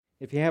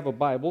If you have a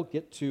Bible,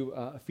 get to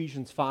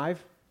Ephesians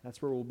 5.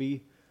 That's where we'll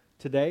be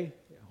today.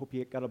 I hope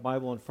you got a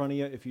Bible in front of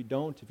you. If you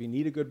don't, if you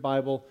need a good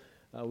Bible,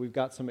 we've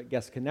got some at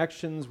Guest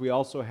Connections. We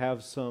also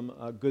have some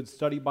good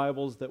study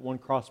Bibles that one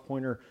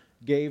cross-pointer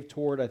gave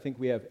toward. I think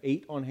we have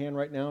 8 on hand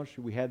right now.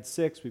 We had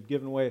 6. We've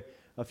given away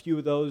a few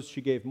of those. She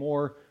gave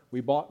more.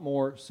 We bought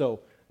more. So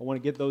I want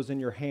to get those in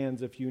your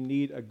hands if you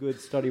need a good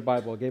study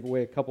Bible. I gave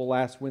away a couple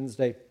last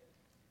Wednesday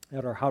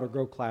at our How to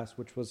Grow class,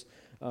 which was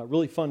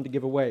really fun to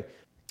give away.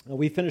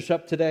 We finish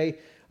up today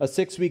a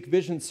 6-week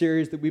vision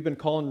series that we've been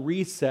calling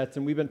Reset,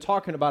 and we've been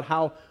talking about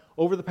how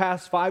over the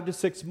past 5 to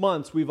 6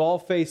 months we've all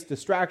faced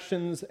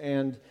distractions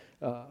and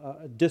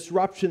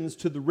disruptions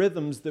to the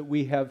rhythms that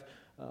we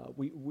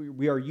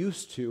are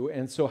used to,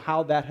 and so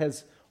how that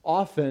has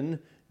often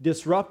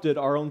disrupted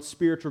our own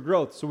spiritual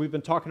growth. So we've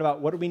been talking about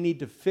what do we need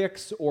to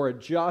fix or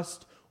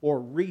adjust or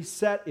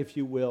reset, if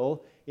you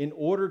will, in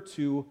order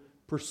to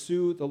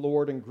pursue the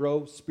Lord and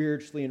grow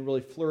spiritually and really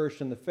flourish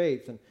in the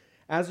faith. And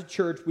as a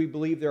church, we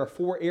believe there are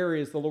 4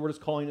 areas the Lord is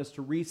calling us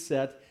to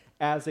reset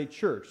as a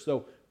church.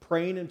 So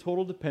praying in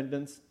total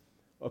dependence,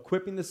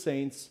 equipping the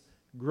saints,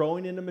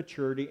 growing into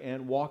maturity,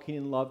 and walking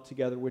in love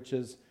together, which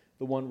is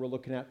the one we're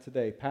looking at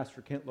today.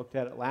 Pastor Kent looked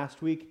at it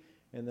last week,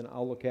 and then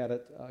I'll look at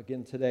it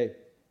again today.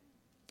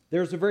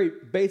 There's a very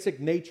basic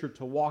nature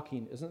to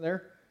walking, isn't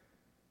there?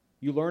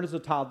 You learn as a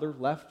toddler,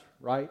 left,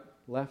 right,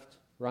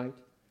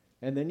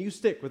 and then you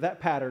stick with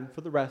that pattern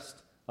for the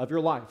rest of your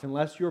life.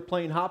 Unless you're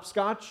playing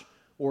hopscotch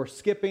or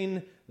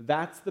skipping,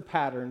 that's the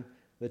pattern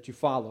that you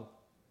follow.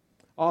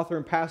 Author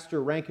and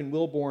pastor Rankin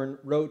Wilbourne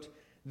wrote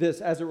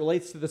this as it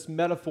relates to this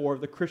metaphor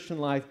of the Christian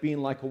life being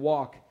like a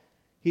walk.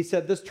 He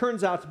said, "This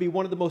turns out to be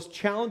one of the most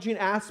challenging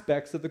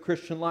aspects of the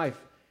Christian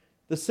life,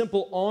 the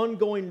simple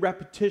ongoing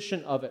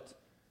repetition of it.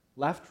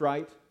 Left,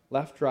 right,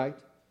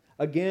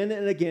 again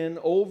and again,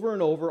 over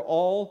and over,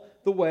 all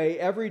the way,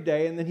 every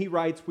day." And then he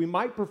writes, "We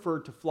might prefer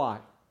to fly."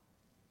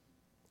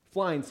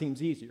 Flying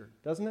seems easier,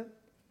 doesn't it?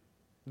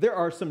 There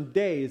are some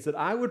days that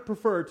I would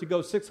prefer to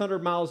go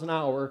 600 miles an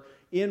hour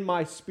in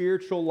my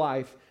spiritual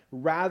life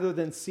rather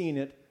than seeing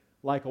it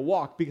like a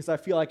walk, because I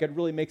feel like I'd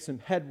really make some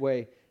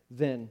headway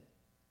then.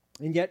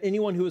 And yet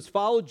anyone who has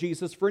followed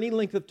Jesus for any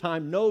length of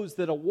time knows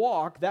that a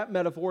walk, that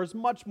metaphor, is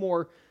much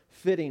more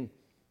fitting.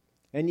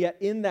 And yet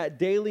in that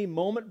daily,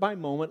 moment by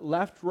moment,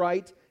 left,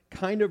 right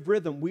kind of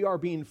rhythm, we are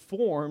being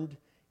formed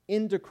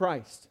into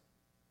Christ.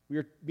 We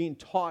are being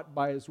taught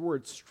by His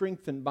Word,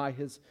 strengthened by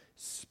His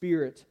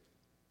Spirit.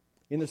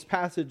 In this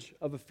passage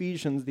of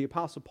Ephesians, the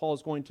Apostle Paul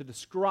is going to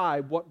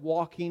describe what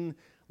walking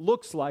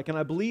looks like. And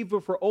I believe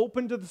if we're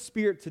open to the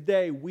Spirit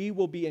today, we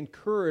will be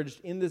encouraged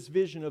in this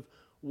vision of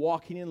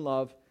walking in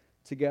love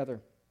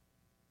together.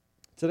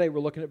 Today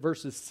we're looking at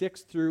verses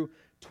 6 through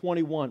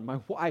 21.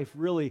 My wife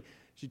really,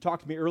 she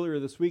talked to me earlier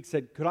this week,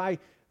 said,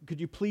 could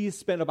you please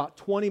spend about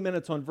 20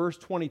 minutes on verse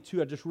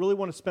 22? I just really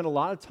want to spend a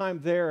lot of time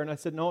there. And I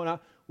said, no,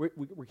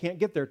 we can't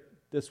get there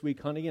this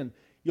week, honey. And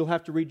you'll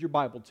have to read your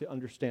Bible to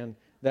understand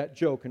that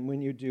joke, and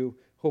when you do,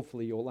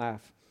 hopefully you'll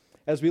laugh.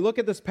 As we look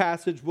at this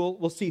passage,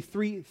 we'll see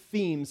 3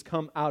 themes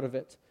come out of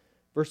it.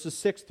 Verses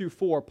 6 through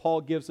 4,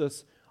 Paul gives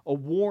us a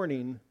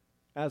warning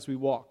as we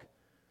walk.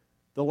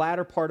 The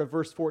latter part of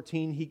verse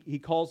 14, he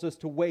calls us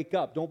to wake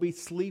up. Don't be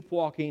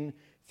sleepwalking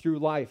through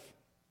life.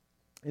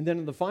 And then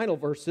in the final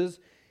verses,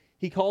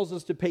 he calls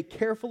us to pay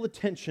careful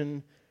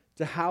attention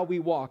to how we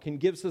walk and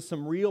gives us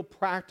some real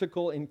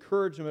practical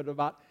encouragement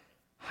about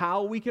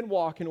how we can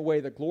walk in a way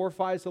that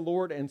glorifies the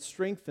Lord and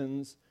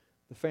strengthens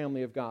the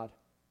family of God.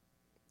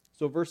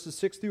 So verses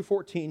 6 through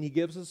 14, he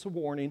gives us a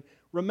warning.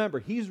 Remember,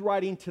 he's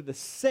writing to the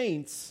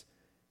saints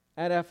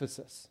at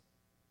Ephesus,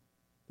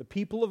 the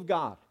people of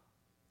God,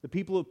 the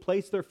people who have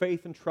placed their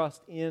faith and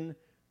trust in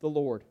the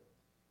Lord.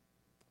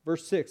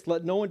 Verse 6,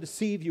 "Let no one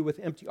deceive you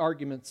with empty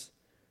arguments,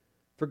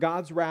 for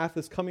God's wrath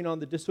is coming on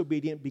the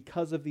disobedient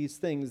because of these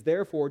things.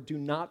 Therefore, do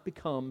not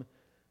become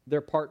their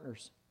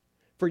partners.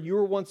 For you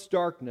were once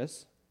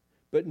darkness,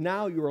 but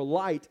now you are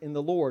light in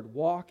the Lord.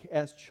 Walk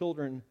as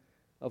children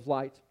of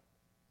light.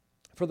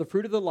 For the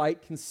fruit of the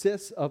light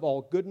consists of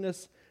all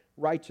goodness,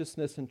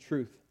 righteousness, and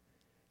truth,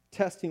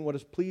 testing what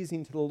is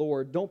pleasing to the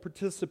Lord. Don't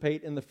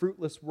participate in the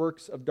fruitless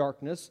works of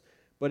darkness,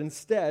 but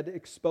instead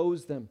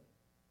expose them.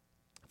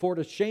 For it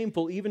is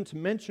shameful even to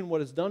mention what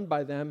is done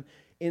by them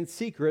in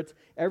secret.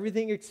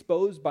 Everything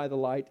exposed by the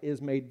light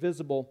is made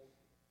visible,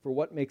 for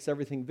what makes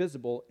everything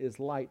visible is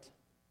light."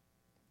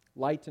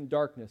 Light and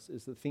darkness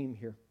is the theme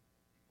here.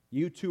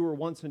 You too were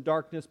once in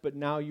darkness, but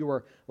now you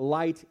are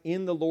light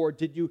in the Lord.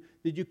 Did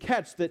you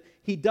catch that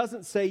he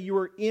doesn't say you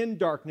were in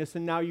darkness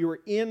and now you are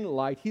in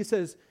light? He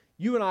says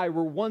you and I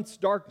were once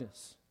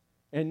darkness,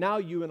 and now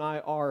you and I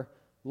are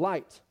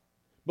light.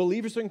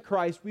 Believers in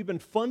Christ, we've been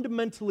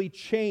fundamentally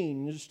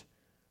changed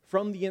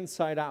from the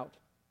inside out.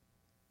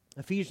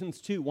 Ephesians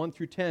 2, 1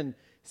 through 10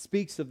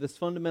 speaks of this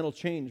fundamental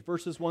change.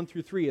 Verses 1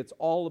 through 3, it's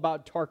all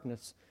about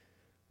darkness.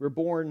 We're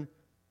born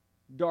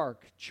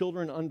dark,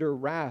 children under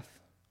wrath,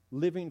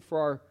 living for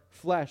our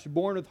flesh,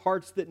 born with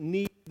hearts that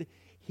need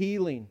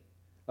healing.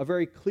 A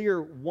very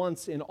clear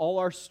once in all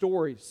our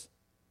stories.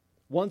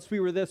 Once we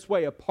were this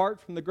way, apart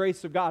from the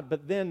grace of God.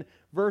 But then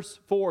verse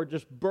 4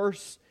 just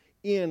bursts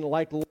in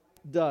like light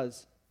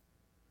does.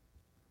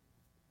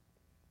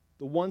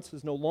 The once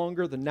is no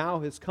longer, the now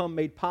has come,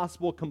 made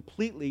possible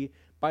completely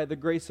by the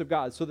grace of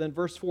God. So then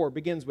verse 4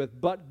 begins with,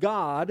 but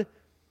God,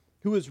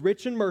 who is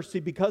rich in mercy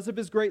because of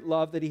his great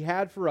love that he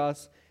had for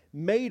us,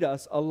 made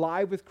us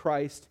alive with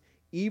Christ,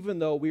 even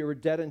though we were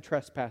dead in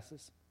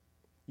trespasses.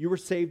 You were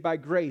saved by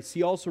grace.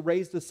 He also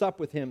raised us up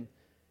with him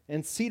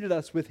and seated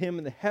us with him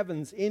in the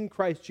heavens in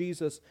Christ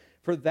Jesus,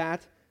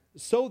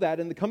 so that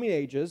in the coming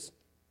ages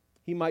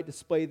he might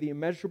display the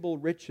immeasurable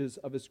riches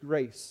of his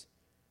grace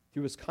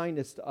through his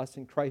kindness to us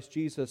in Christ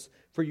Jesus.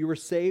 For you were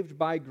saved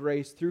by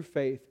grace through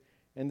faith,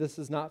 and this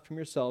is not from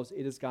yourselves,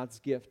 it is God's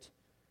gift,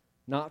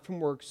 not from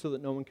works, so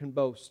that no one can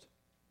boast.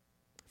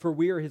 For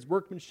we are his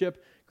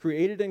workmanship,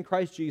 created in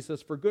Christ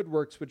Jesus for good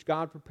works, which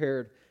God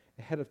prepared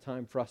ahead of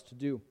time for us to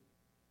do.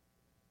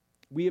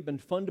 We have been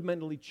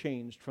fundamentally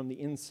changed from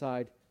the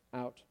inside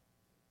out.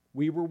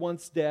 We were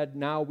once dead,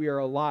 now we are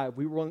alive.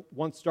 We were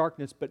once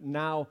darkness, but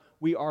now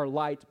we are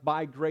light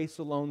by grace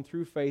alone,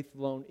 through faith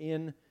alone,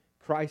 in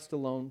Christ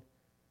alone.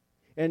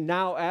 And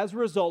now, as a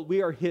result,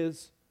 we are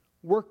his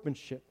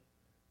workmanship,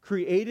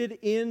 created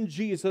in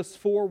Jesus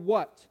for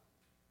what?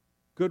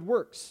 Good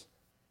works.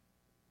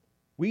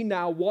 We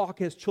now walk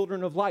as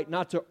children of light,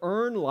 not to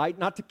earn light,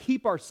 not to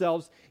keep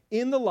ourselves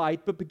in the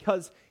light, but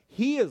because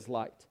he is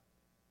light.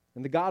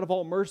 And the God of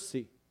all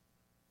mercy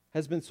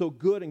has been so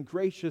good and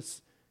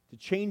gracious to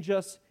change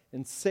us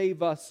and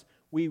save us.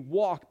 We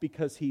walk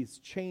because he's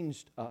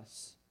changed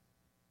us.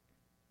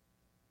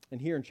 And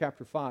here in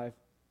chapter 5,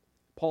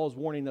 Paul is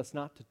warning us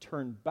not to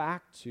turn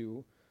back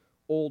to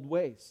old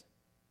ways.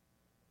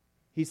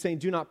 He's saying,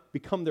 do not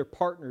become their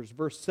partners,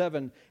 verse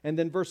 7. And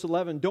then verse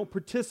 11, don't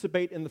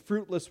participate in the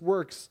fruitless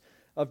works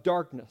of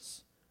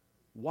darkness.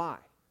 Why?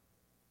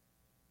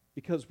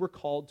 Because we're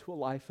called to a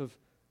life of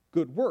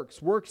good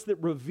works, works that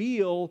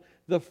reveal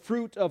the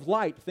fruit of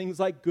light, things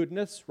like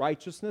goodness,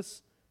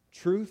 righteousness,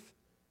 truth,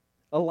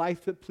 a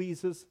life that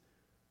pleases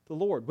the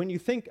Lord. When you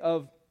think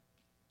of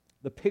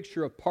the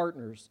picture of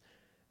partners,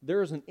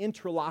 there is an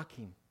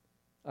interlocking,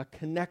 a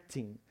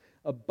connecting,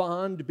 a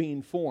bond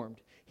being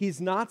formed.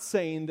 He's not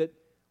saying that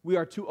we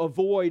are to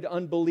avoid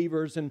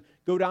unbelievers and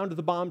go down to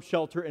the bomb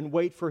shelter and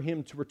wait for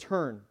him to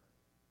return.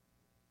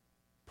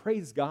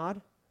 Praise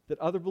God that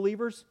other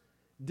believers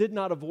did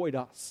not avoid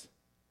us,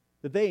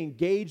 that they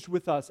engaged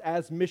with us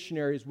as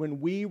missionaries when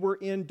we were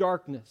in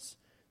darkness,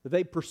 that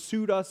they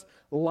pursued us,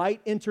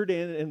 light entered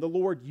in, and the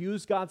Lord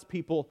used God's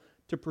people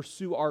to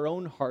pursue our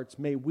own hearts.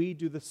 May we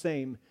do the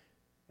same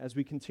as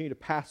we continue to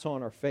pass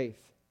on our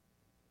faith.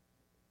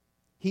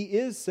 He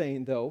is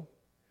saying, though,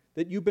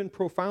 that you've been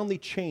profoundly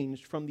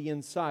changed from the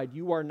inside.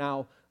 You are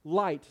now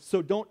light.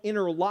 So don't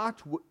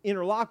interlock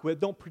with,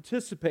 don't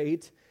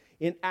participate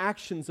in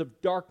actions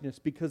of darkness,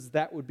 because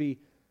that would be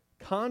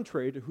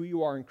contrary to who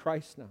you are in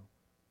Christ now.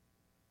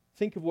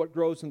 Think of what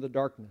grows in the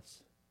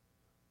darkness.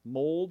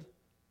 Mold,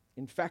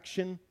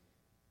 infection,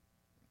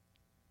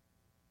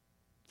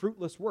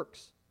 fruitless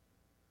works.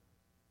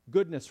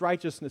 Goodness,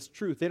 righteousness,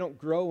 truth. They don't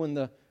grow in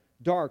the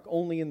dark,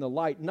 only in the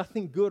light.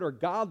 Nothing good or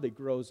godly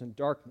grows in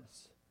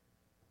darkness.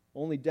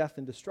 Only death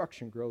and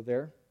destruction grow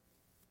there.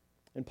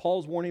 And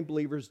Paul's warning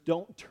believers,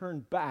 don't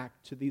turn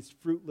back to these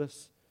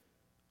fruitless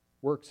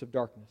works of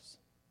darkness.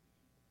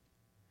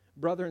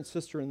 Brother and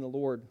sister in the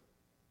Lord,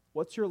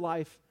 what's your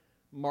life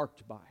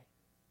marked by?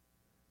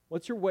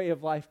 What's your way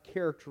of life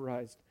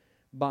characterized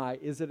by?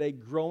 Is it a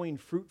growing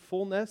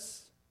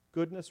fruitfulness,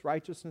 goodness,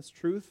 righteousness,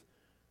 truth,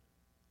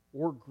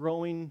 or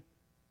growing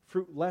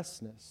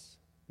fruitlessness?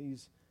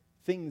 These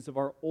things of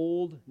our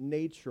old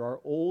nature, our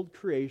old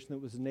creation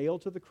that was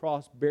nailed to the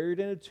cross, buried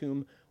in a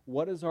tomb.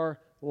 What is our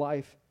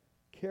life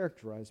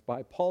characterized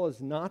by? Paul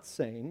is not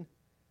saying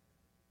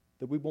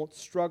that we won't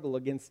struggle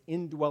against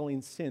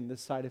indwelling sin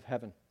this side of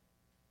heaven.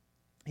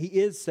 He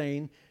is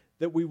saying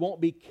that we won't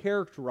be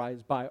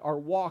characterized by, our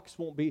walks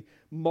won't be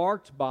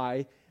marked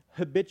by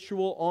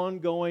habitual,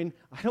 ongoing,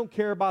 I don't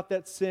care about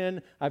that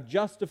sin, I've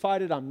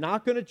justified it, I'm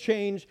not going to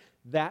change,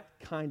 that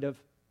kind of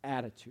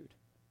attitude.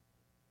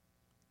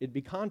 It'd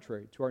be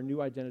contrary to our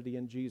new identity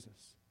in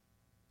Jesus.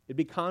 It'd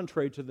be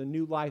contrary to the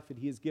new life that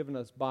he has given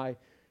us by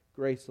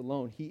grace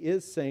alone. He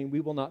is saying we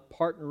will not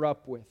partner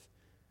up with,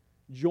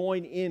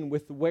 join in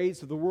with the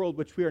ways of the world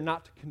which we are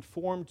not to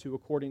conform to,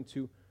 according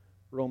to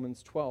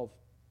Romans 12.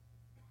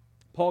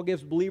 Paul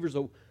gives believers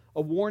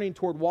a warning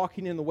toward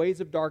walking in the ways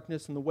of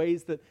darkness and the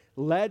ways that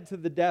led to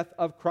the death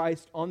of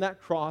Christ on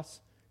that cross,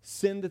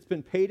 sin that's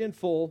been paid in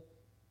full.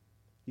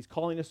 He's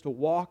calling us to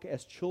walk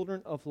as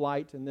children of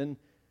light. And then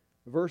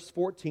verse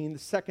 14, the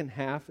second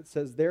half, it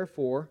says,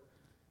 therefore,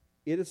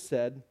 it is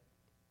said,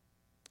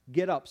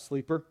 get up,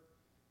 sleeper,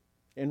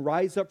 and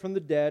rise up from the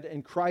dead,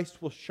 and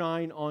Christ will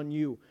shine on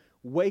you.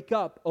 Wake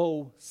up,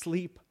 O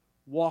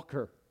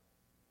sleepwalker.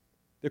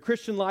 The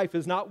Christian life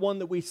is not one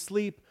that we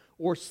sleep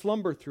or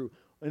slumber through.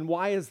 And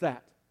why is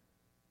that?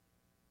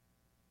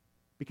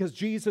 Because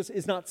Jesus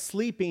is not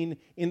sleeping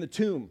in the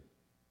tomb.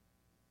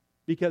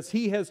 because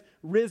he has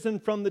risen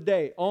from the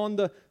day on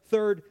the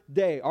third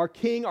day. Our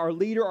King, our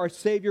leader, our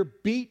Savior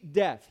beat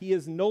death. He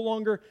is no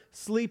longer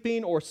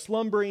sleeping or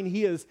slumbering.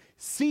 He is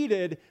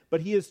seated,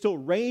 but he is still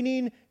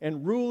reigning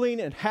and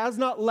ruling and has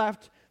not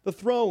left the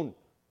throne.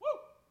 Woo!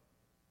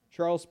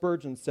 Charles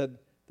Spurgeon said,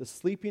 "The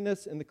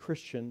sleepiness in the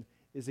Christian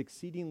is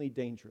exceedingly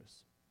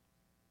dangerous.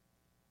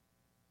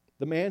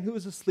 The man who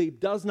is asleep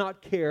does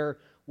not care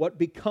what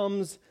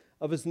becomes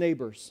of his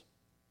neighbors.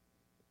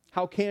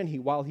 How can he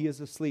while he is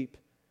asleep?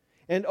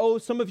 And oh,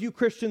 some of you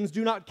Christians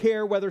do not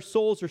care whether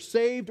souls are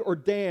saved or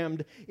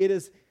damned. It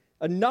is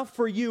enough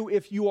for you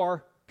if you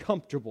are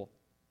comfortable.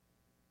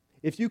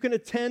 If you can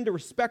attend a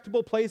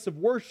respectable place of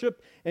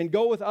worship and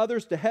go with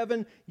others to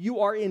heaven, you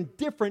are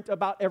indifferent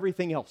about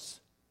everything else."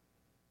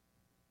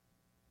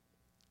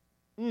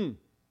 How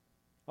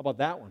about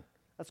that one?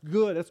 That's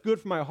good. That's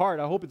good for my heart.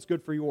 I hope it's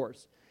good for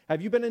yours.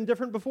 Have you been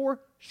indifferent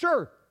before?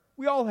 Sure,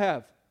 we all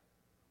have.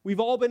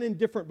 We've all been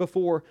indifferent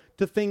before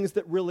to things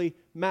that really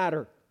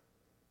matter.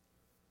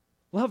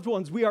 Loved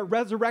ones, we are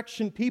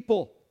resurrection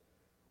people.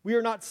 We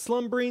are not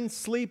slumbering,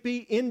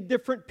 sleepy,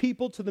 indifferent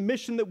people to the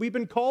mission that we've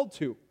been called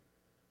to.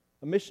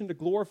 A mission to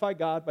glorify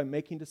God by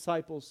making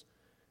disciples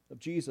of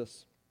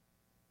Jesus.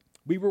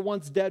 We were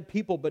once dead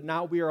people, but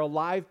now we are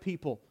alive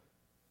people.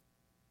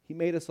 He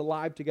made us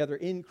alive together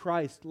in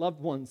Christ.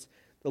 Loved ones,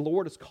 the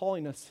Lord is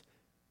calling us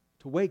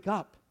to wake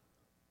up.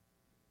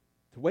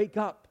 To wake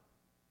up.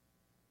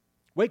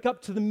 Wake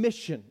up to the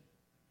mission.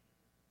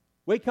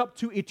 Wake up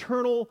to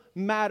eternal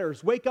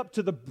matters. Wake up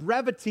to the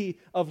brevity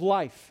of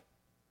life.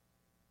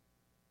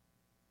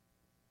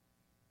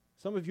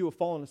 Some of you have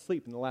fallen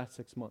asleep in the last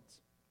 6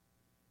 months.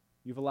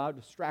 You've allowed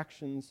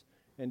distractions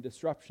and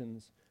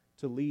disruptions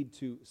to lead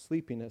to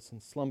sleepiness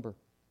and slumber.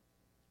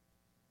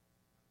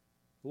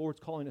 The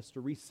Lord's calling us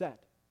to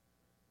reset,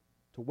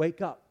 to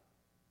wake up,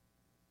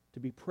 to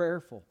be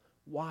prayerful,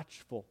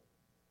 watchful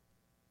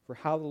for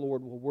how the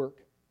Lord will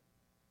work,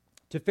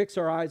 to fix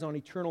our eyes on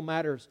eternal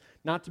matters,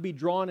 not to be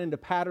drawn into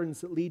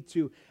patterns that lead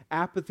to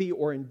apathy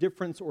or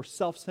indifference or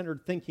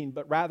self-centered thinking,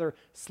 but rather,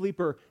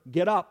 sleeper,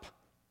 get up.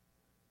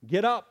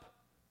 Get up.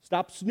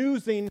 Stop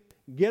snoozing.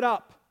 Get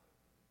up.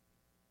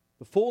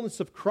 The fullness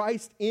of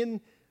Christ the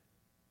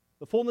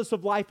fullness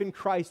of life in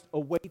Christ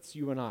awaits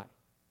you and I.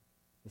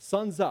 The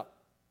sun's up.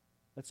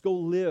 Let's go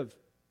live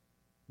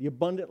the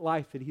abundant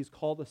life that He's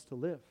called us to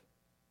live.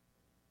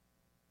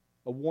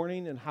 A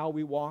warning in how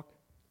we walk,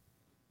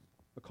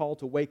 a call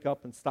to wake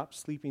up and stop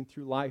sleeping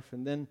through life,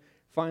 and then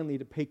finally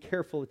to pay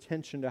careful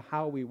attention to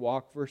how we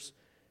walk. Verse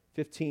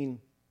 15,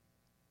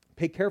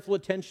 pay careful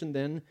attention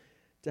then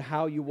to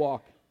how you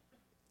walk,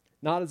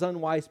 not as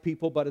unwise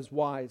people, but as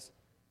wise,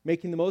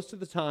 making the most of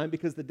the time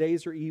because the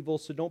days are evil,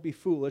 so don't be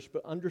foolish,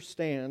 but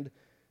understand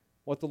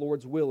what the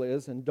Lord's will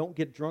is, and don't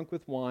get drunk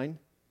with wine,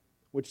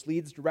 which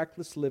leads to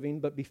reckless living,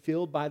 but be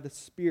filled by the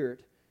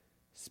Spirit,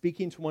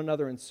 speaking to one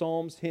another in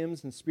psalms,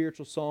 hymns, and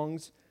spiritual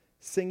songs,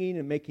 singing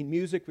and making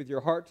music with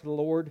your heart to the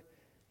Lord,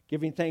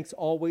 giving thanks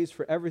always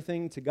for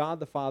everything to God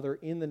the Father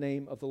in the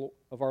name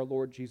of our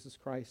Lord Jesus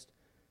Christ,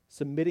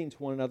 submitting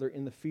to one another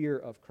in the fear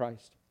of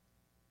Christ.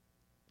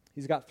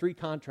 He's got 3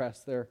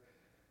 contrasts there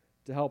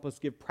to help us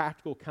give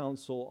practical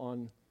counsel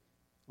on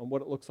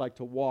what it looks like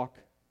to walk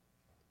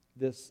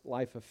this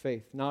life of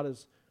faith. Not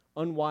as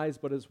unwise,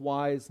 but as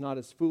wise, not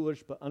as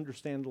foolish, but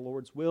understand the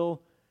Lord's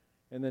will,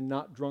 and then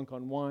not drunk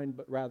on wine,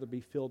 but rather be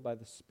filled by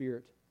the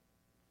Spirit.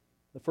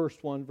 The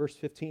first one, verse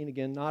 15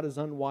 again, not as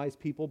unwise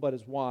people, but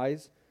as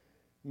wise,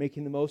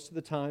 making the most of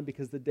the time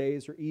because the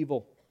days are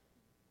evil.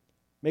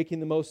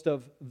 Making the most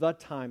of the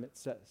time, it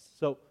says.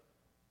 So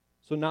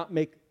not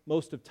make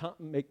most of time,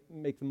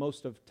 make the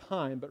most of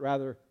time, but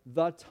rather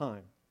the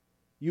time.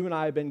 You and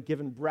I have been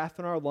given breath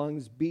in our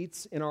lungs,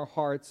 beats in our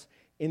hearts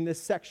in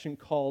this section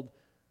called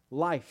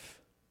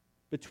life.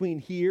 Between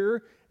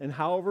here and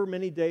however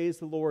many days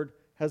the Lord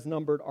has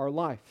numbered our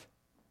life.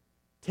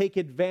 Take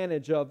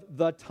advantage of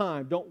the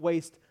time. Don't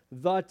waste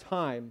the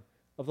time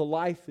of the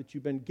life that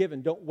you've been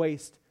given. Don't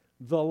waste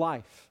the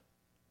life.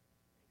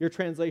 Your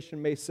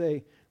translation may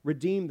say,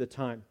 redeem the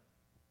time.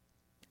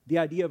 The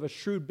idea of a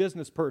shrewd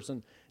business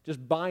person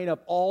just buying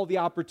up all the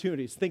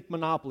opportunities. Think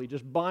Monopoly,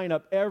 just buying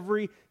up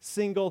every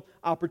single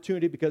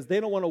opportunity because they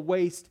don't want to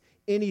waste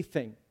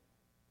anything.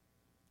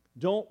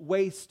 Don't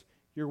waste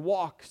your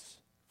walks,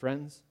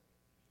 friends.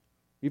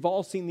 We've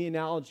all seen the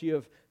analogy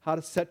of how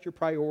to set your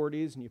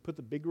priorities, and you put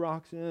the big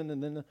rocks in,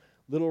 and then the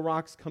little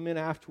rocks come in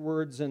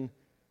afterwards, and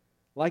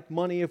like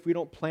money, if we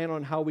don't plan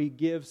on how we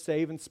give,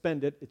 save, and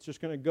spend it, it's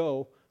just going to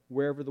go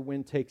wherever the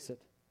wind takes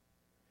it.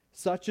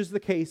 Such is the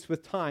case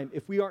with time.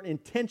 If we aren't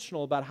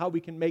intentional about how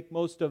we can make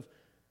most of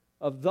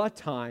the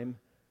time,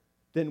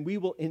 then we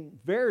will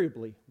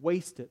invariably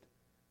waste it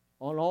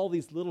on all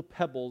these little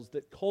pebbles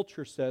that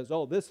culture says,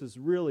 oh, this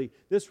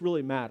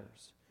really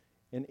matters.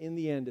 And in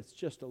the end, it's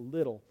just a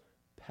little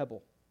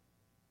pebble.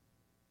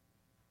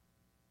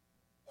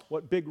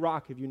 What big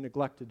rock have you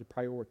neglected to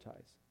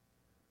prioritize?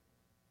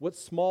 What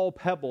small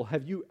pebble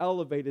have you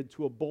elevated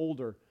to a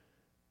boulder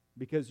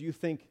because you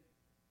think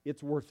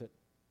it's worth it?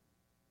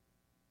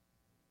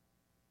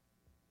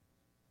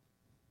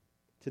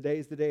 Today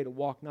is the day to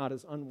walk not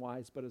as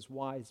unwise, but as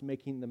wise,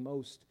 making the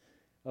most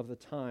of the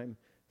time.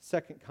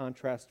 Second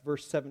contrast,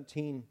 verse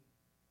 17.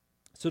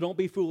 So don't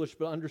be foolish,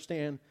 but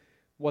understand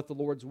what the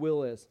Lord's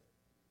will is.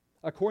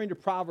 According to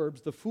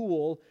Proverbs, the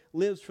fool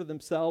lives for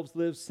themselves,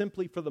 lives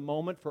simply for the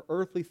moment, for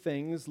earthly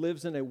things,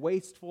 lives in a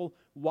wasteful,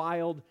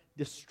 wild,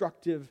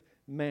 destructive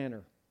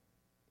manner.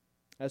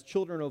 As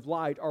children of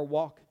light, our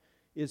walk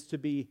is to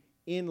be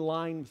in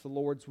line with the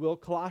Lord's will.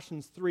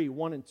 Colossians 3,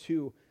 1 and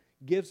 2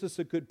 gives us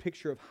a good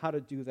picture of how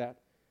to do that.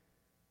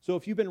 So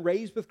if you've been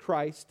raised with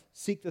Christ,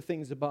 seek the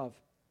things above,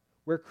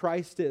 where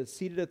Christ is,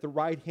 seated at the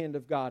right hand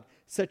of God.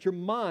 Set your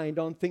mind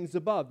on things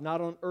above,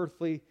 not on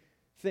earthly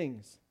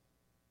things.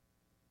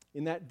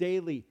 In that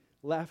daily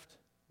left,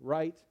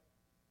 right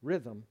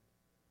rhythm,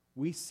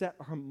 we set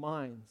our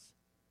minds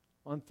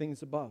on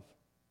things above,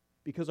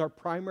 because our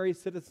primary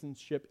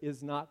citizenship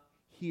is not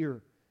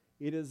here.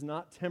 It is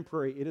not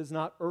temporary. It is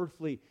not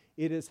earthly.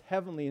 It is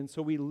heavenly, and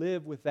so we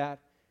live with that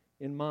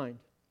in mind.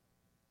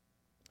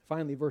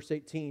 Finally, verse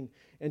 18,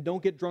 and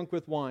don't get drunk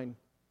with wine,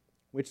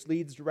 which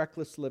leads to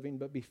reckless living,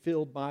 but be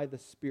filled by the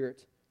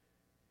Spirit.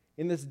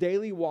 In this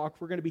daily walk,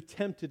 we're going to be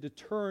tempted to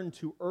turn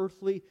to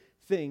earthly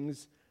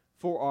things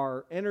for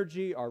our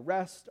energy, our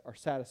rest, our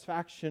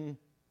satisfaction.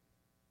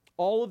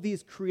 All of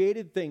these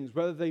created things,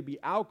 whether they be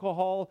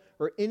alcohol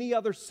or any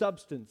other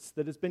substance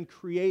that has been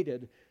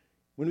created,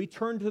 when we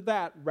turn to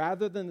that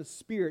rather than the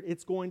Spirit,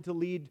 it's going to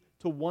lead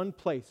to one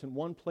place and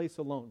one place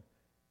alone: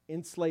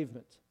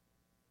 enslavement.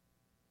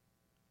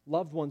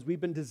 Loved ones, we've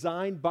been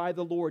designed by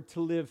the Lord to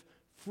live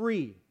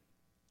free.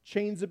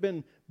 Chains have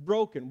been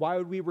broken. Why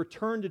would we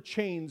return to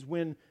chains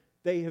when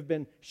they have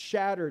been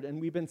shattered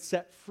and we've been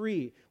set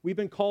free? We've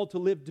been called to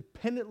live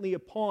dependently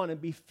upon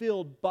and be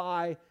filled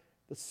by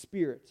the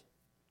Spirit.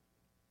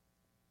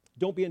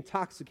 Don't be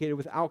intoxicated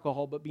with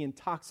alcohol, but be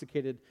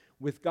intoxicated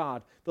with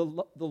God.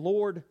 The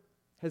Lord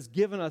has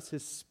given us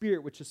His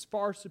Spirit, which is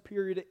far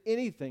superior to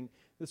anything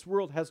this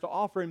world has to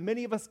offer, and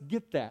many of us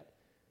get that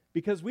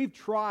because we've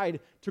tried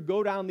to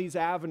go down these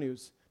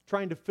avenues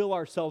trying to fill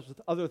ourselves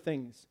with other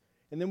things.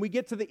 And then we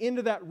get to the end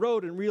of that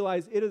road and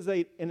realize it is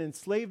an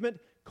enslavement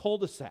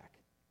cul-de-sac.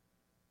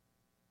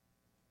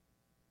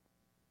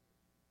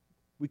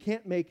 We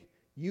can't make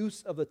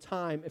use of the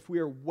time if we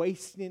are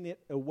wasting it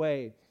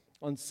away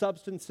on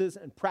substances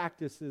and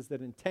practices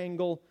that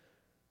entangle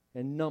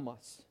and numb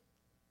us.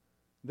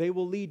 They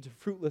will lead to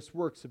fruitless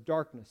works of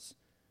darkness.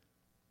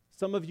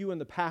 Some of you in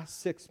the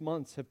past 6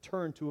 months have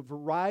turned to a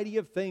variety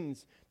of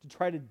things to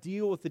try to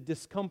deal with the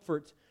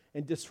discomfort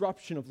and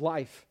disruption of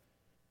life.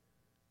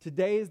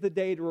 Today is the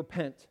day to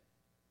repent.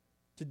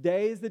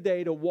 Today is the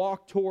day to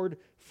walk toward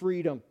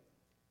freedom,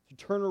 to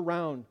turn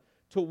around,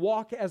 to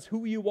walk as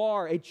who you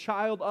are, a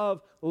child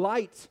of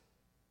light.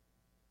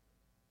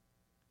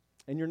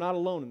 And you're not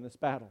alone in this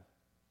battle.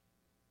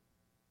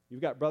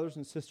 You've got brothers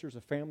and sisters,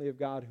 a family of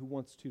God who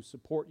wants to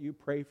support you,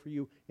 pray for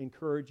you,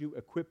 encourage you,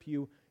 equip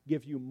you,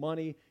 give you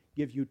money,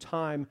 give you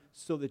time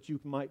so that you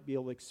might be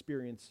able to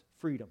experience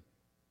freedom.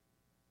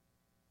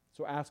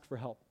 So ask for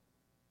help.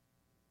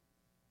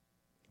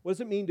 What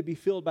does it mean to be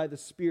filled by the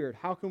Spirit?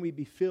 How can we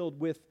be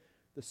filled with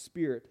the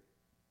Spirit?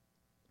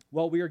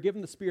 Well, we are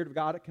given the Spirit of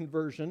God at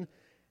conversion,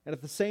 and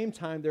at the same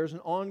time, there's an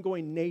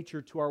ongoing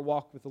nature to our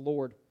walk with the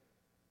Lord.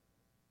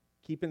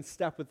 Keep in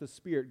step with the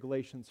Spirit,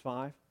 Galatians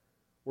 5.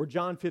 Or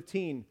John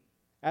 15,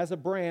 as a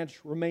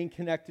branch, remain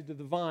connected to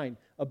the vine.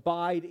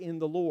 Abide in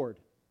the Lord.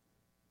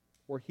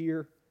 Or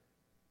here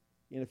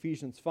in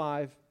Ephesians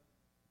 5.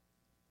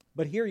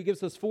 But here he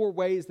gives us 4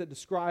 ways that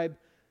describe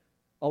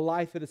a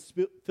life that is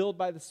filled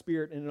by the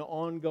Spirit in an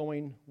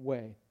ongoing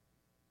way.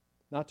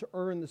 Not to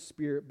earn the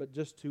Spirit, but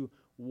just to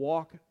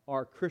walk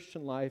our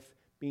Christian life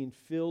being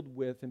filled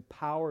with,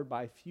 empowered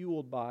by,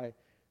 fueled by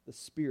the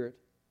Spirit.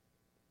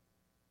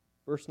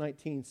 Verse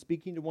 19,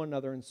 speaking to one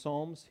another in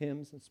psalms,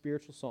 hymns, and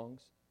spiritual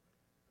songs.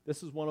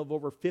 This is one of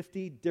over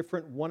 50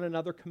 different one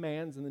another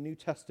commands in the New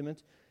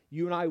Testament.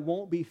 You and I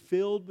won't be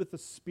filled with the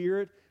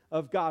Spirit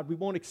of God. We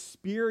won't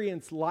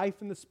experience life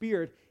in the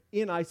Spirit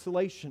in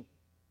isolation.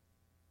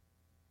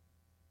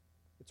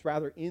 It's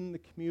rather in the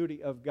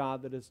community of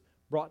God that is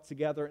brought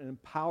together and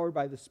empowered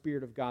by the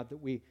Spirit of God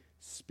that we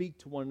speak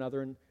to one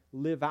another and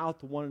live out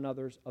the one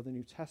another's of the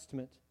New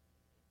Testament.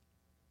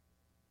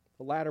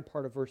 The latter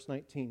part of verse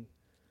 19,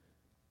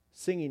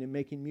 singing and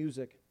making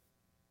music.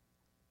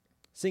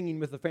 Singing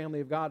with the family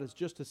of God is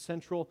just as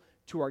central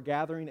to our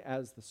gathering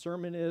as the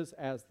sermon is,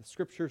 as the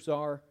scriptures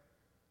are.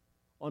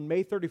 On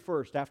May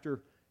 31st,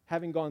 after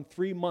having gone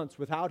 3 months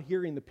without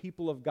hearing the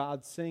people of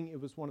God sing, it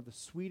was one of the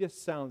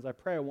sweetest sounds, I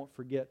pray I won't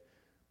forget,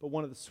 but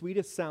one of the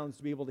sweetest sounds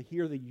to be able to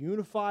hear the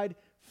unified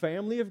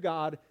family of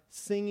God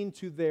singing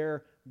to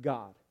their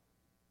God.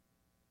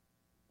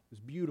 It was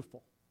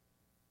beautiful.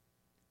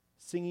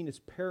 Singing is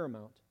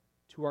paramount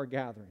to our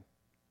gathering.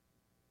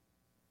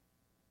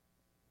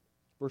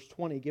 Verse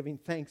 20, giving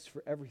thanks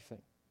for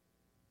everything.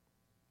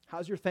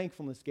 How's your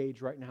thankfulness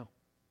gauge right now?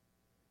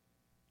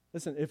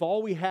 Listen, if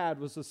all we had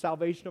was the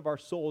salvation of our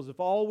souls, if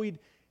all we'd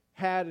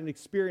had and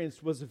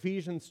experienced was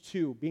Ephesians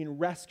 2, being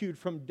rescued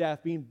from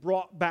death, being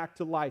brought back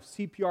to life,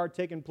 CPR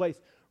taking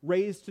place,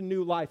 raised to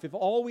new life. If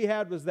all we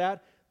had was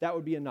that, that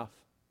would be enough.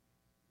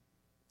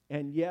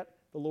 And yet,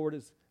 the Lord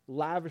has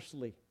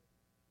lavishly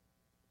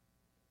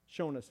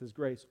shown us His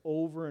grace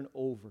over and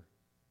over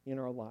in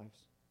our lives.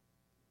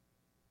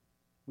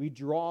 We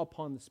draw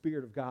upon the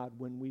Spirit of God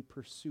when we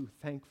pursue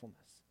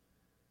thankfulness,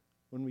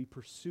 when we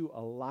pursue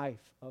a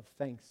life of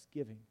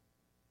thanksgiving.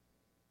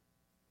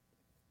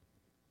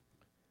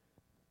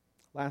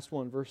 Last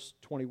one, verse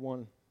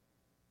 21.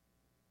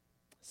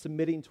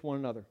 Submitting to one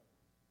another.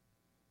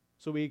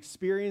 So we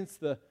experience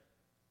the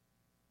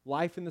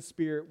life in the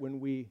Spirit when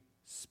we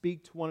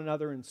speak to one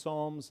another in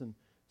psalms and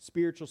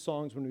spiritual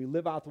songs, when we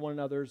live out to one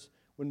another's,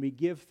 when we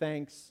give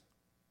thanks,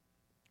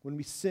 when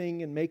we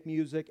sing and make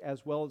music,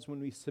 as well as when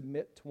we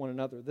submit to one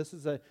another. This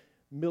is a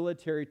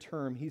military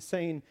term. He's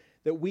saying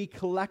that we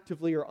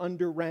collectively are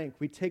under rank.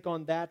 We take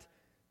on that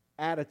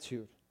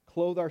attitude,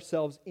 clothe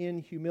ourselves in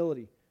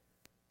humility.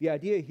 The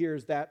idea here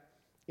is that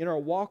in our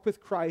walk with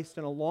Christ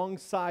and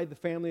alongside the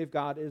family of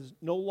God is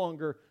no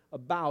longer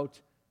about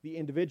the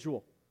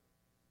individual.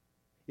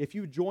 If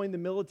you join the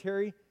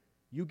military,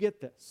 you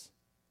get this.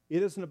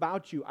 It isn't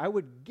about you. I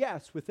would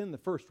guess within the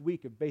first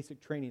week of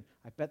basic training,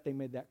 I bet they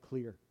made that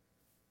clear.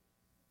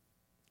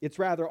 It's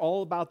rather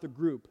all about the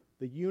group,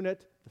 the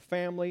unit, the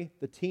family,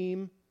 the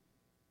team.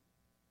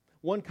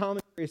 One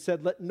commentary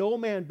said, "Let no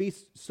man be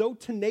so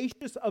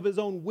tenacious of his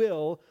own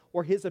will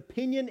or his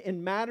opinion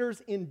in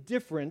matters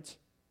indifferent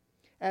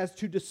as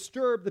to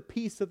disturb the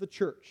peace of the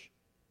church.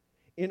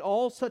 In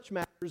all such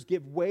matters,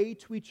 give way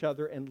to each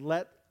other and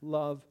let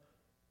love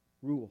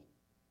rule."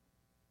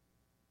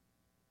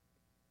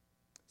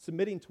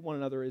 Submitting to one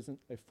another isn't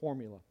a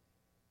formula.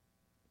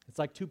 It's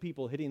like two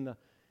people hitting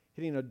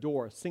a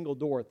door, a single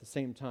door at the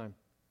same time.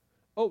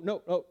 Oh,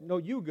 no,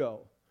 you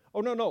go.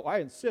 Oh, no, I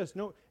insist.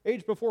 No,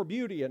 age before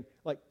beauty. And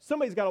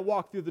somebody's got to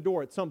walk through the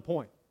door at some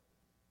point.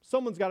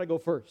 Someone's got to go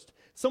first.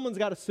 Someone's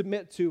got to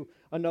submit to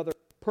another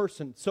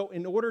person. So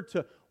in order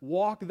to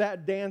walk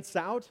that dance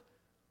out,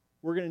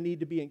 we're going to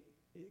need to be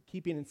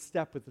keeping in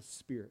step with the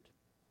Spirit.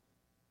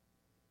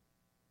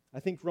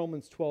 I think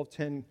Romans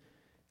 12:10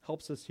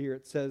 helps us here.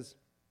 It says,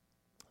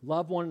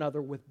 "Love one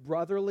another with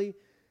brotherly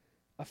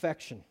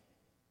affection.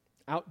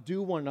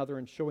 Outdo one another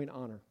in showing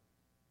honor."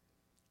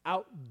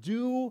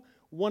 Outdo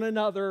one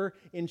another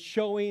in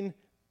showing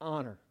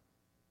honor.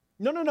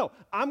 No.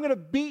 I'm going to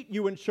beat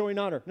you in showing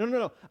honor.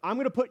 No. I'm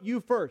going to put you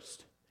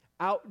first.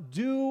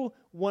 Outdo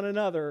one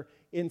another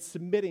in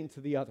submitting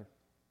to the other,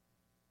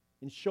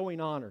 in showing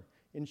honor,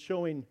 in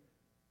showing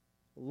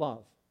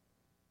love,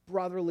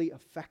 brotherly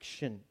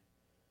affection.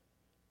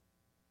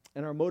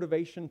 And our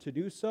motivation to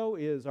do so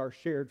is our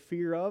shared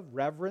fear of,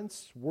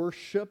 reverence,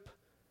 worship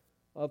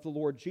of the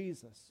Lord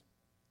Jesus,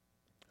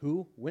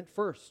 who went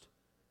first,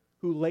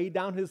 who laid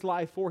down His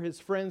life for His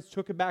friends,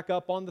 took it back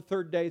up on the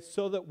third day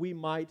so that we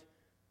might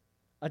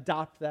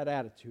adopt that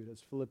attitude,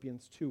 as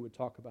Philippians 2 would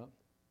talk about.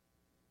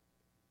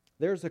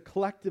 There's a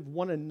collective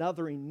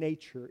one-anothering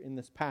nature in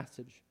this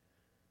passage.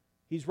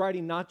 He's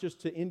writing not just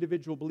to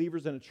individual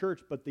believers in a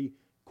church, but the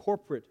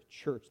corporate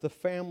church, the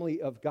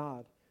family of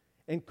God,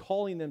 and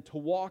calling them to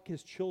walk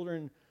as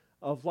children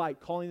of light,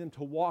 calling them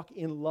to walk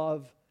in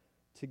love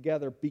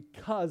together,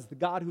 because the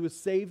God who has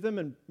saved them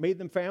and made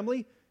them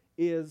family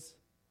is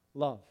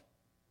love.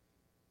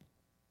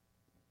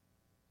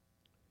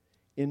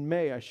 In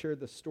May, I shared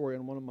this story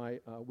on one of my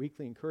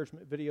weekly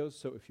encouragement videos,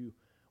 so if you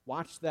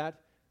watched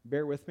that,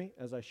 bear with me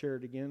as I share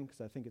it again, because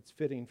I think it's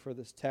fitting for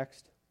this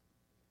text.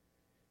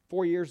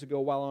 4 years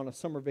ago, while on a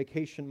summer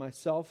vacation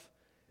myself,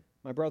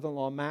 my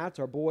brother-in-law Matt,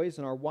 our boys,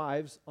 and our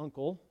wives'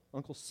 Uncle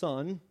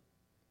Son,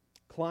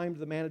 climbed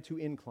the Manitou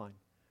Incline.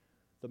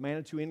 The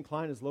Manitou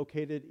Incline is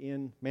located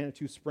in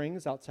Manitou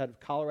Springs, outside of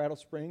Colorado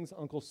Springs.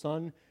 Uncle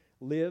Son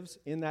lives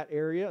in that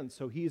area, and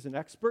so he's an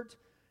expert,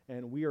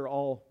 and we are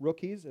all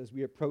rookies as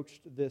we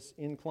approached this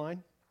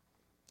incline.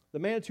 The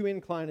Manitou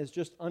Incline is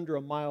just under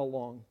a mile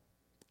long,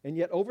 and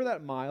yet over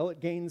that mile it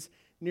gains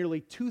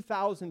nearly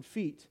 2,000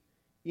 feet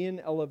in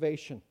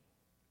elevation.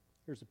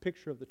 Here's a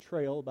picture of the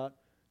trail about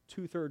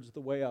 2/3 of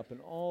the way up, and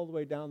all the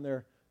way down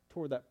there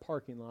toward that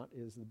parking lot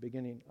is the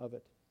beginning of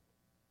it.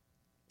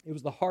 It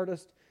was the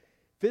hardest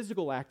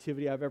physical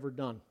activity I've ever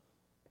done.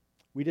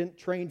 We didn't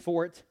train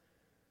for it.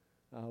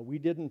 All we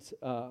did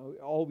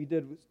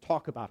was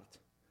talk about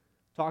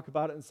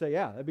it and say,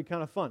 yeah, that'd be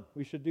kind of fun.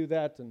 We should do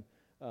that, and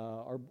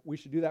we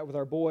should do that with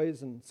our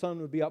boys, and son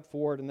would be up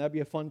for it, and that'd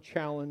be a fun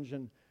challenge.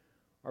 And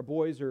our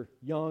boys are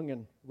young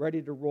and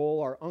ready to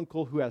roll. Our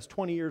uncle, who has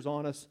 20 years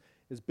on us,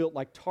 is built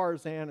like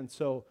Tarzan, and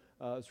so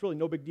it's really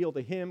no big deal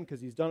to him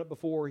because he's done it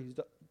before. He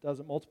does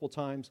it multiple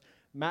times.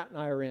 Matt and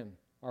I are in.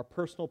 Our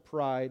personal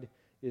pride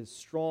is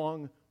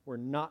strong. We're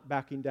not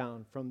backing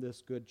down from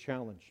this good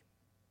challenge.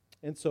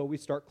 And so we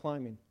start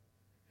climbing.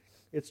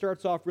 It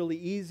starts off really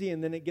easy,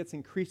 and then it gets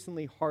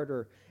increasingly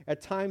harder.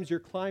 At times, you're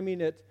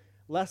climbing it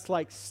less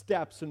like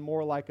steps and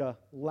more like a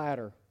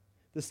ladder.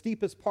 The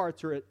steepest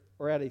parts are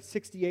at a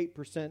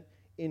 68%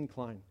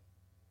 incline.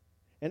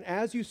 And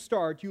as you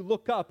start, you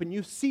look up and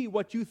you see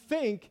what you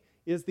think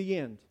is the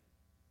end.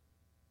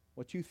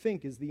 What you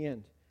think is the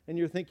end. And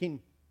you're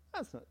thinking,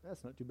 that's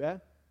not too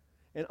bad.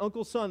 And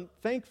Uncle Son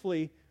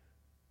thankfully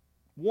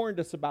warned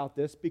us about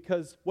this,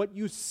 because what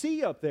you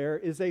see up there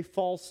is a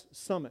false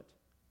summit.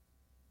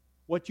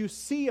 What you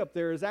see up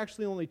there is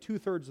actually only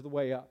 2/3 of the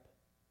way up.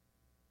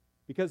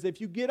 Because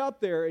if you get up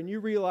there and you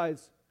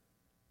realize,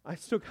 I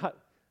still got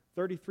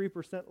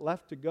 33%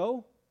 left to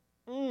go,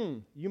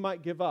 you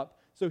might give up.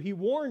 So he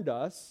warned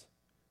us,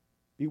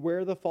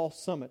 beware the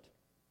false summit.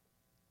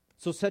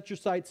 So set your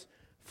sights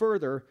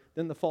further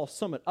than the false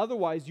summit.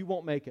 Otherwise, you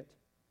won't make it.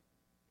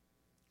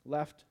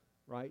 Left,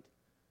 right,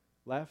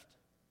 left,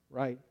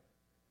 right.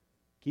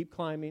 Keep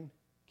climbing,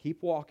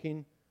 keep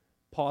walking,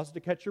 pause to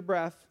catch your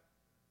breath.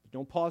 But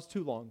don't pause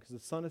too long because the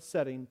sun is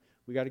setting.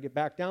 We got to get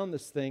back down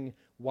this thing,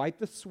 wipe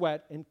the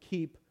sweat, and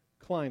keep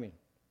climbing.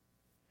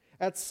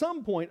 At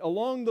some point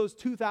along those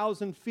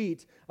 2,000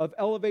 feet of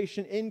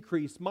elevation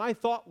increase, my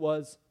thought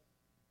was,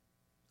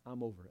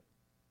 I'm over it.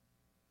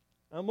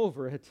 I'm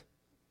over it.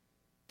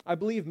 I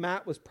believe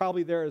Matt was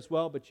probably there as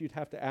well, but you'd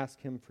have to ask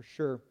him for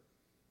sure.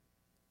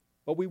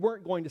 But we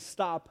weren't going to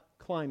stop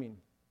climbing.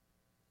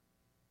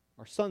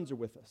 Our sons are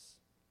with us.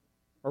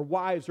 Our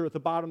wives are at the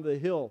bottom of the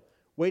hill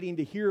waiting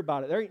to hear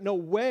about it. There ain't no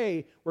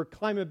way we're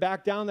climbing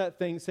back down that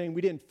thing saying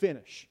we didn't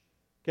finish.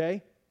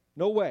 Okay?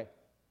 No way.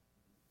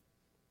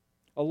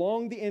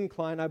 Along the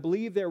incline, I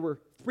believe there were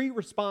 3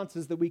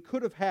 responses that we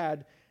could have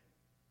had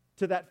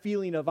to that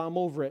feeling of I'm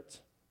over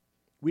it.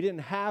 We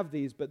didn't have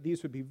these, but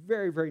these would be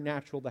very, very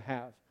natural to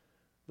have.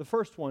 The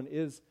first one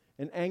is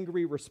an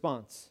angry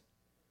response.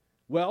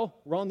 Well,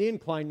 we're on the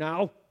incline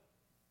now.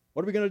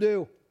 What are we going to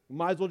do? We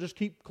might as well just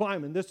keep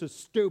climbing. This is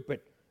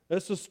stupid.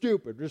 This is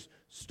stupid. Just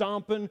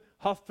stomping,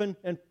 huffing,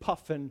 and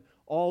puffing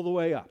all the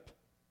way up.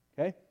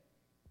 Okay?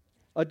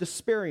 A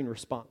despairing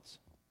response.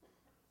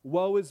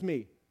 Woe is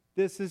me.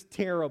 This is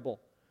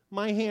terrible.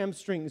 My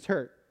hamstrings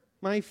hurt.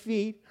 My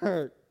feet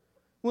hurt.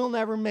 We'll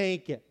never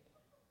make it.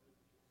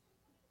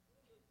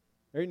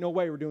 There ain't no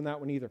way we're doing that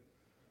one either.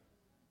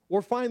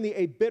 Or finally,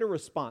 a bitter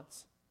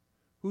response.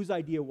 Whose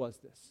idea was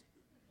this?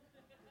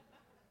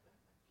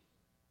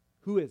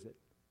 Who is it?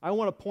 I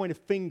want to point a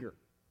finger.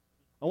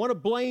 I want to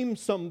blame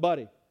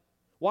somebody.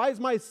 Why is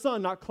my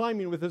son not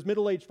climbing with his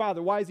middle-aged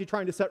father? Why is he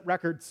trying to set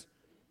records?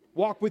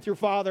 Walk with your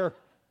father.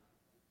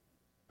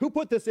 Who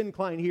put this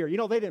incline here? You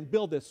know, they didn't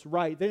build this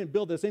right. They didn't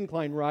build this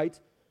incline right.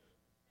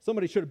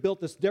 Somebody should have built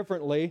this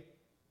differently.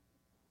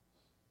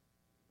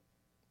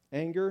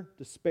 Anger,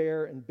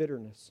 despair, and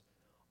bitterness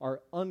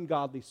are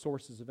ungodly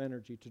sources of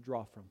energy to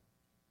draw from.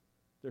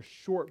 They're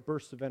short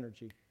bursts of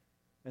energy,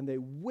 and they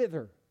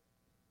wither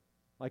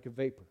like a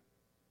vapor.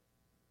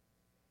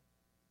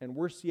 And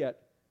worse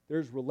yet,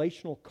 there's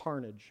relational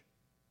carnage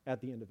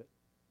at the end of it.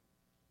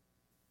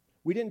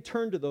 We didn't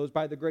turn to those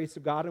by the grace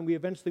of God, and we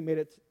eventually made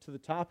it to the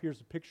top.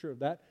 Here's a picture of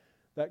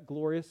that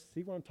glorious,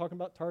 see what I'm talking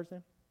about,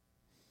 Tarzan?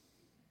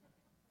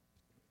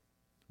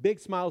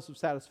 Big smiles of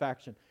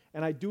satisfaction.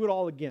 And I do it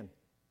all again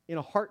in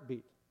a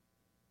heartbeat,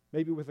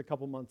 maybe with a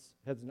couple months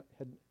head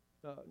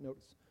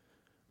notice.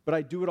 But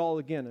I do it all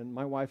again, and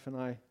my wife and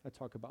I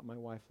talk about my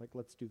wife, like,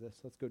 let's do this.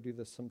 Let's go do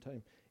this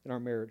sometime in our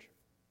marriage.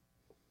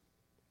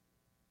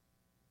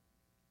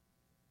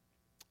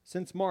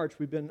 Since March,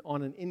 we've been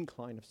on an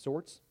incline of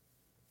sorts.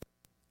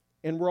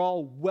 And we're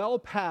all well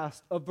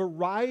past a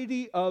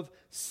variety of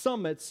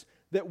summits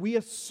that we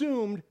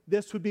assumed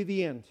this would be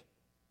the end.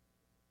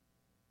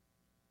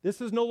 This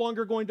is no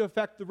longer going to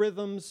affect the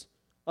rhythms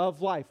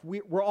of life.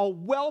 We're all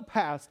well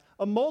past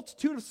a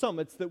multitude of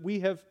summits that we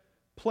have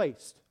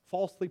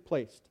falsely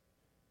placed.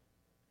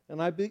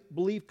 And I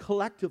believe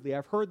collectively,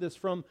 I've heard this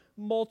from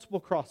multiple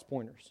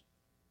cross-pointers.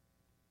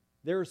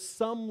 There's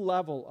some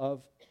level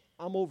of,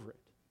 I'm over it.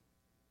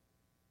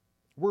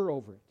 We're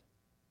over it.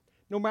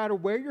 No matter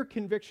where your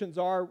convictions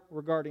are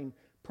regarding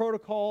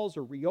protocols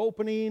or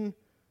reopening,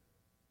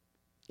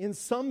 in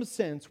some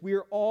sense, we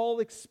are all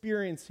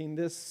experiencing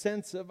this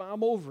sense of,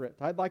 I'm over it.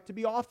 I'd like to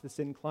be off this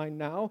incline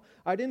now.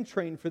 I didn't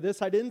train for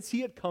this. I didn't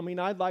see it coming.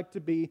 I'd like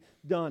to be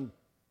done.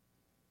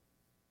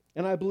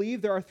 And I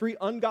believe there are 3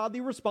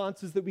 ungodly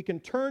responses that we can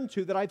turn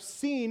to that I've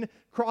seen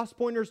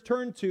cross-pointers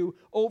turn to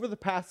over the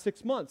past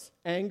 6 months.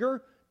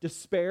 Anger,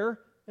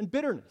 despair, and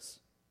bitterness.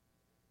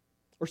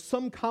 Or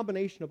some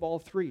combination of all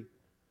 3.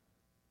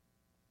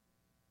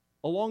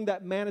 Along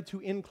that Manitou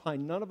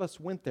incline, none of us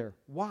went there.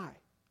 Why?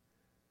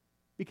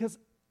 Because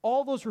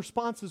all those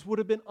responses would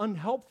have been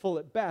unhelpful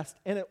at best,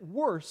 and at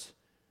worst,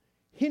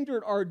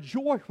 hindered our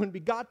joy when we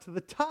got to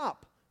the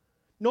top.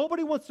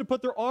 Nobody wants to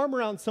put their arm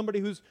around somebody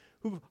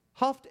who've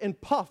huffed and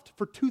puffed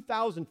for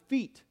 2,000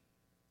 feet.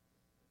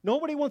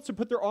 Nobody wants to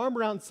put their arm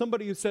around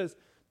somebody who says,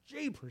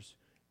 "Jeepers,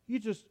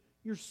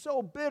 you're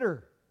so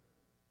bitter."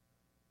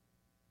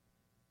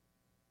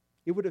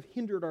 It would have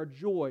hindered our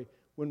joy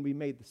when we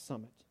made the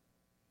summit.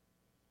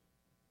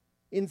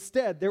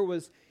 Instead, there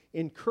was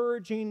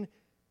encouraging,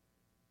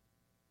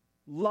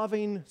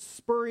 loving,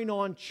 spurring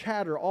on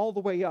chatter all the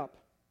way up.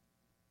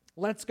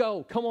 Let's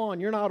go. Come on,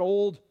 you're not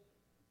old.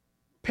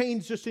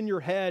 Pain's just in your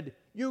head.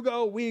 You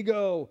go, we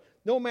go.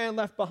 No man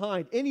left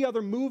behind. Any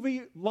other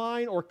movie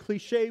line or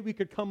cliche we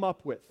could come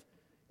up with,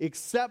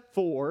 except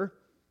for,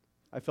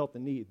 I felt the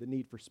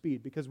need for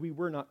speed, because we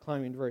were not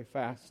climbing very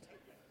fast.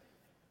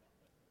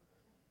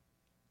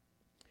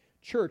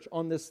 Church,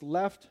 on this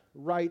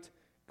left-right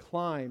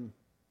climb,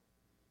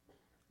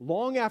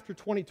 long after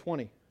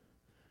 2020,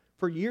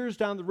 for years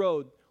down the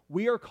road,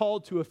 we are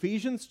called to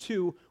Ephesians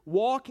 2,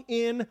 walk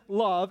in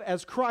love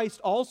as Christ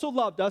also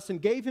loved us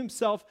and gave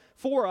himself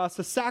for us,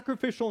 a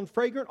sacrificial and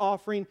fragrant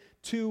offering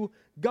to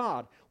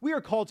God. We are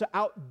called to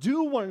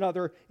outdo one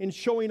another in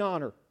showing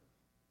honor.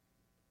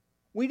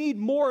 We need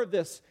more of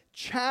this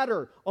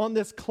chatter on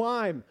this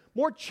climb,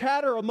 more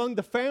chatter among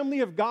the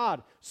family of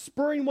God,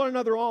 spurring one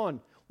another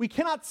on. We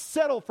cannot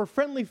settle for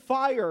friendly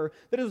fire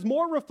that is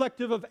more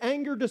reflective of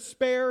anger,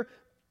 despair,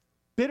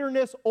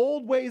 bitterness,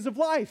 old ways of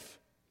life.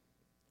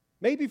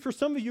 Maybe for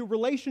some of you,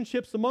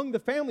 relationships among the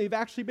family have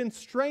actually been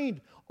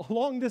strained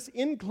along this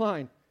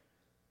incline.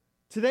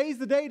 Today's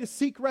the day to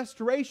seek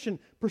restoration,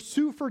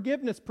 pursue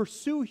forgiveness,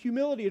 pursue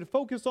humility, to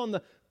focus on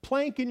the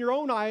plank in your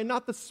own eye and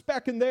not the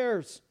speck in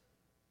theirs.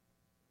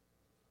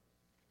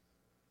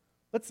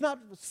 Let's not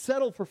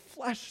settle for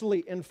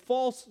fleshly and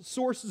false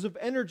sources of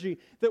energy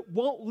that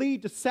won't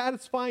lead to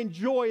satisfying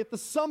joy at the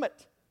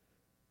summit.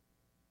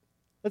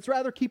 Let's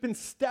rather keep in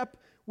step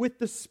with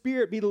the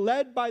Spirit, be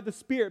led by the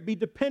Spirit, be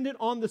dependent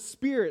on the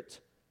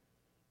Spirit,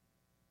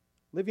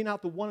 living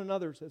out the one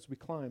another's as we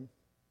climb.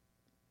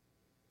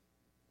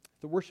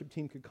 If the worship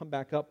team could come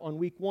back up. On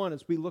week 1,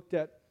 as we looked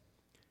at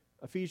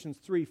Ephesians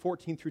 3,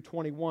 14 through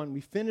 21,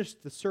 we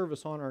finished the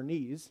service on our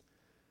knees.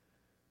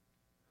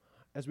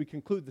 As we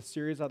conclude the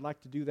series, I'd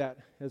like to do that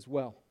as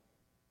well.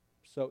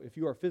 So if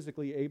you are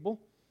physically able,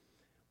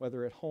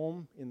 whether at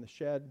home, in the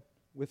shed,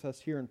 with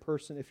us here in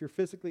person, if you're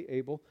physically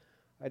able,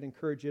 I'd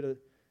encourage you to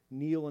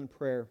kneel in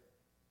prayer.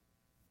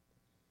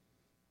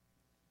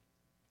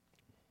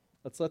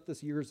 Let's let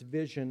this year's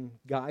vision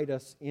guide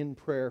us in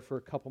prayer for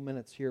a couple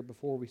minutes here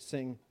before we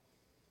sing.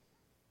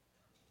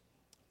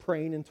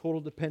 Praying in total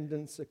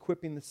dependence,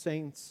 equipping the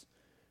saints,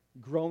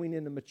 growing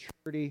into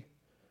maturity,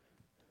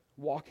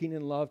 walking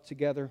in love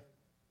together.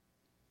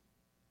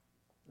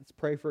 Let's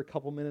pray for a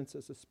couple minutes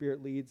as the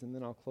Spirit leads, and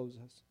then I'll close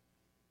us.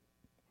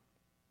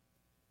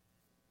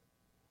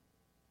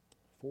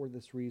 For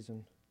this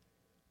reason,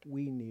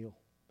 we kneel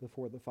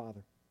before the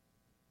Father,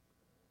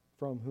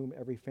 from whom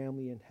every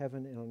family in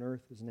heaven and on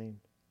earth is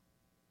named.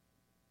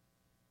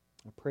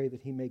 I pray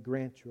that he may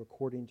grant you,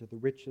 according to the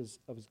riches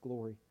of his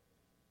glory,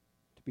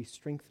 to be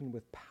strengthened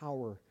with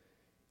power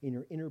in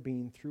your inner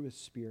being through his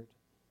Spirit,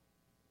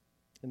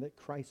 and that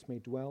Christ may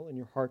dwell in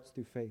your hearts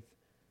through faith.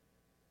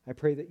 I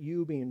pray that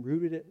you, being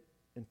rooted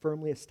and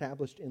firmly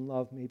established in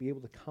love, may be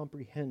able to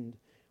comprehend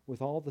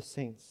with all the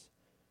saints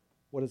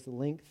what is the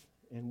length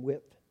and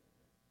width,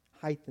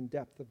 height and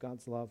depth of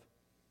God's love,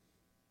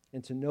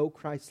 and to know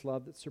Christ's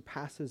love that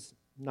surpasses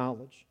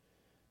knowledge,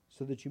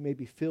 so that you may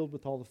be filled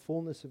with all the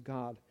fullness of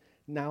God.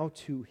 Now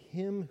to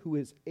him who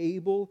is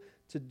able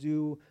to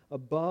do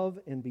above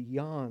and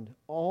beyond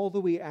all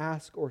that we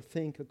ask or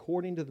think,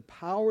 according to the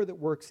power that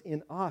works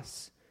in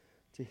us,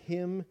 to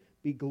him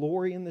be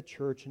glory in the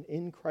church and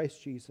in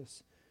Christ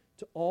Jesus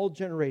to all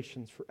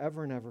generations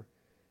forever and ever.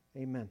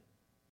 Amen.